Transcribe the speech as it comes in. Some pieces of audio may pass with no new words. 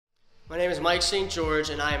My name is Mike St. George,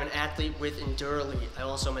 and I am an athlete with Endurelite. I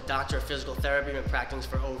also am a doctor of physical therapy. I've been practicing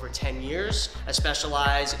for over 10 years. I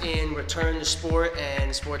specialize in return to sport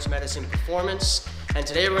and sports medicine performance. And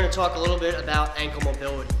today we're going to talk a little bit about ankle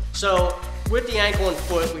mobility. So with the ankle and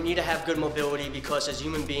foot, we need to have good mobility because as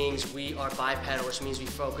human beings, we are bipedal, which means we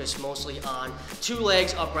focus mostly on two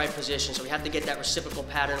legs upright position. So we have to get that reciprocal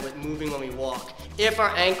pattern with moving when we walk. If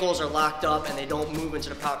our ankles are locked up and they don't move into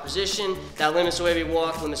the proper position, that limits the way we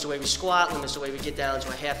walk, limits the way we squat, limits the way we get down to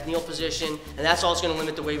a half kneel position, and that's also going to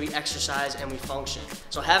limit the way we exercise and we function.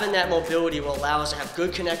 So having that mobility will allow us to have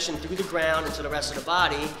good connection through the ground into the rest of the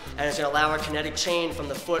body, and it's going to allow our kinetic chain from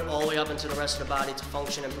the foot all the way up into the rest of the body to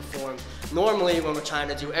function and perform normally when we're trying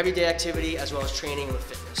to do everyday activity as well as training with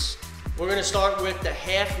fitness. We're going to start with the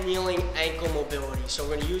half kneeling ankle mobility. So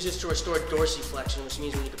we're going to use this to restore dorsiflexion, which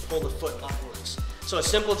means when you can pull the foot upwards. So a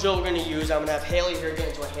simple drill we're going to use, I'm going to have Haley here get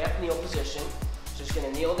into a half kneel position. She's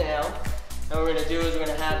going to kneel down. And what we're going to do is we're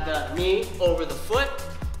going to have the knee over the foot,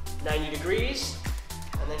 90 degrees.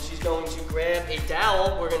 And then she's going to grab a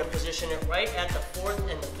dowel. We're going to position it right at the fourth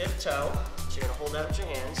and the fifth toe. So you're going to hold that with your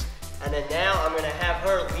hands. And then now I'm going to have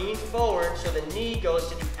her lean forward so the knee goes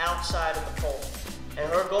to the outside of the pole.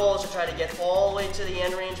 And her goal is to try to get all the way to the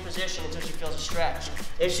end range position until she feels a stretch.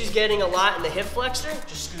 If she's getting a lot in the hip flexor,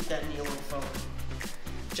 just scoot that knee a little forward.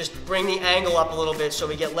 Just bring the angle up a little bit so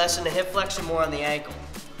we get less in the hip flexor, more on the ankle.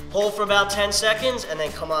 Hold for about 10 seconds and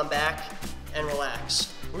then come on back and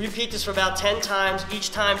relax. We repeat this for about 10 times,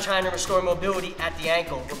 each time trying to restore mobility at the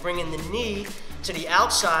ankle. We're bringing the knee to the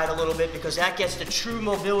outside a little bit because that gets the true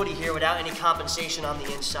mobility here without any compensation on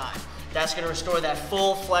the inside. That's going to restore that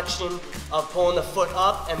full flexion of pulling the foot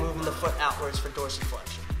up and moving the foot outwards for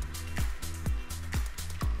dorsiflexion.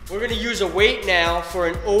 We're going to use a weight now for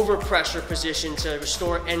an overpressure position to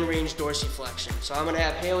restore end range dorsiflexion. So I'm going to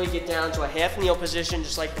have Haley get down to a half kneel position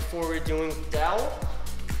just like before we were doing with the dowel.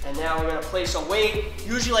 And now we're going to place a weight,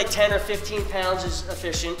 usually like 10 or 15 pounds is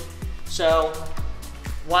efficient. So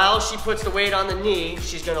while she puts the weight on the knee,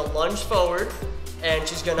 she's going to lunge forward and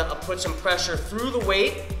she's going to put some pressure through the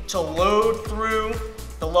weight to load through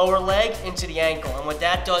the lower leg into the ankle. And what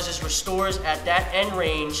that does is restores at that end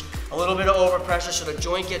range a little bit of overpressure so the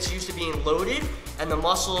joint gets used to being loaded and the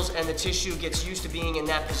muscles and the tissue gets used to being in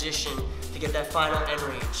that position to get that final end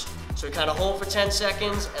range. So we kind of hold for 10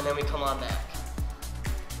 seconds and then we come on back.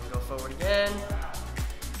 We go forward again,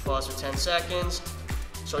 pause for 10 seconds.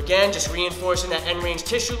 So again, just reinforcing that end range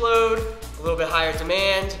tissue load, a little bit higher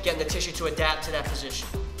demand, getting the tissue to adapt to that position.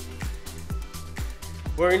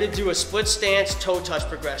 We're going to do a split stance toe touch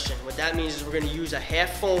progression. What that means is we're going to use a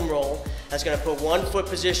half foam roll that's going to put one foot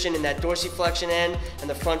position in that dorsiflexion end and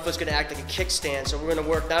the front foot's going to act like a kickstand. So we're going to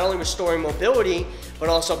work not only restoring mobility but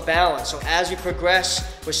also balance. So as we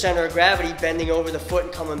progress with center of gravity, bending over the foot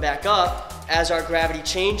and coming back up, as our gravity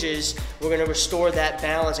changes, we're going to restore that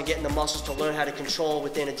balance and getting the muscles to learn how to control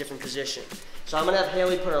within a different position. So I'm going to have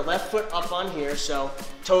Haley put her left foot up on here. So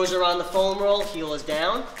toes are on the foam roll, heel is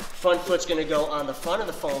down. Front foot's going to go on the front of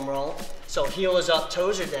the foam roll. So heel is up,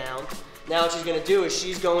 toes are down. Now what she's going to do is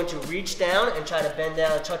she's going to reach down and try to bend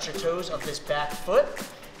down and touch her toes of this back foot.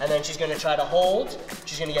 And then she's going to try to hold.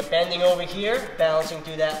 She's going to get bending over here, balancing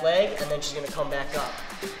through that leg, and then she's going to come back up.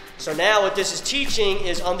 So now what this is teaching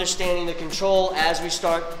is understanding the control as we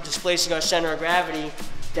start displacing our center of gravity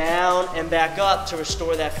down and back up to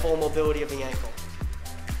restore that full mobility of the ankle.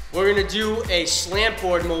 We're going to do a slant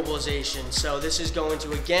board mobilization. So this is going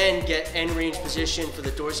to again get end range position for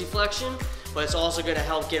the dorsiflexion, but it's also going to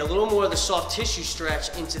help get a little more of the soft tissue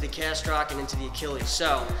stretch into the gastroc and into the Achilles.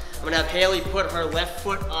 So I'm going to have Haley put her left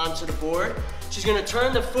foot onto the board. She's going to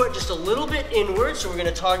turn the foot just a little bit inward, so we're going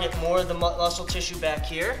to target more of the muscle tissue back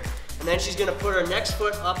here. And then she's going to put her next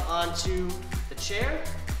foot up onto the chair,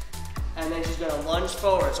 and then she's going to lunge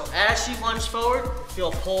forward. So as she lunges forward,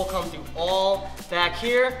 feel pull come through all back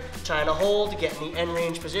here, trying to hold to get in the end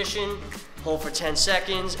range position, hold for 10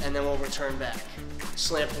 seconds, and then we'll return back.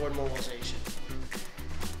 Slant board mobilization.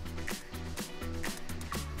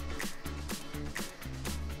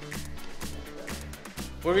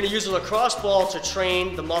 We're going to use a lacrosse ball to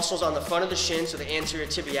train the muscles on the front of the shin, so the anterior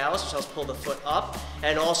tibialis, which helps pull the foot up,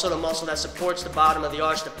 and also the muscle that supports the bottom of the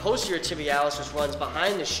arch, the posterior tibialis, which runs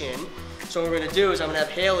behind the shin. So what we're going to do is I'm going to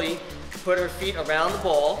have Haley put her feet around the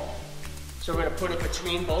ball. So we're going to put it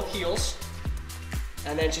between both heels,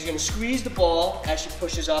 and then she's going to squeeze the ball as she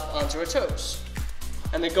pushes up onto her toes.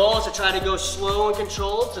 And the goal is to try to go slow and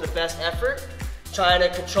controlled to the best effort, trying to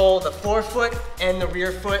control the forefoot and the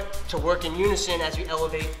rear foot to work in unison as we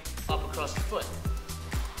elevate up across the foot.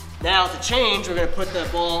 Now to change, we're going to put the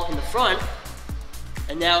ball in the front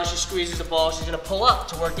And now as she squeezes the ball, she's gonna pull up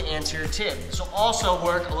to work the anterior tib. This will also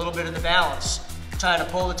work a little bit of the balance, trying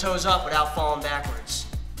to pull the toes up without falling backwards.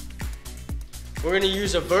 We're gonna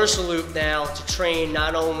use a Versaloop now to train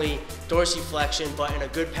not only dorsiflexion, but in a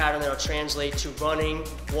good pattern that'll translate to running,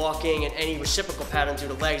 walking, and any reciprocal pattern through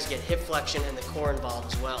the legs, get hip flexion and the core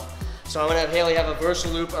involved as well. So I'm gonna have Haley have a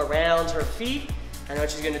Versaloop around her feet, and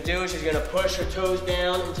what she's gonna do is she's gonna push her toes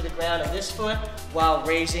down into the ground on this foot while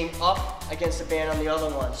raising up against the band on the other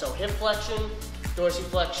one. So hip flexion,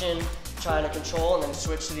 dorsiflexion, trying to control, and then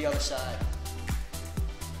switch to the other side.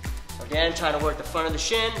 Again, trying to work the front of the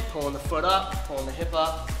shin, pulling the foot up, pulling the hip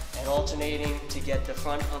up, and alternating to get the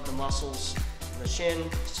front of the muscles of the shin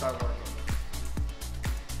to start working.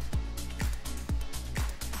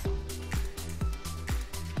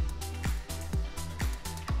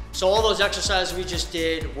 So all those exercises we just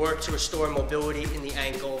did work to restore mobility in the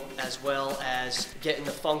ankle, as well as getting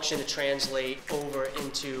the function to translate over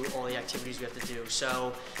into all the activities we have to do.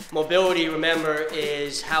 So mobility, remember,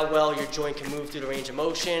 is how well your joint can move through the range of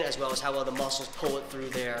motion, as well as how well the muscles pull it through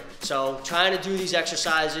there. So trying to do these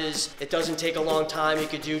exercises, it doesn't take a long time. You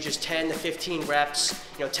could do just 10 to 15 reps,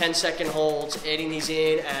 10-second holds, adding these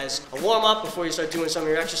in as a warm-up before you start doing some of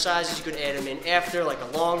your exercises. You could add them in after, like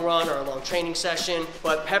a long run or a long training session.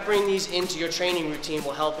 But peppering these into your training routine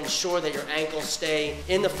will help ensure that your ankles stay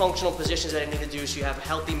in the functional positions that they need to do so you have a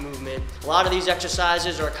healthy movement. A lot of these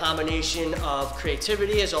exercises are a combination of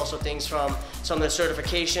creativity, as also things from some of the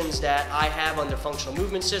certifications that I have under functional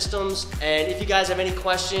movement systems. And if you guys have any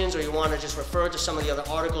questions or you want to just refer to some of the other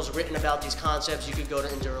articles written about these concepts, you could go to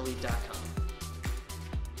endurelite.com.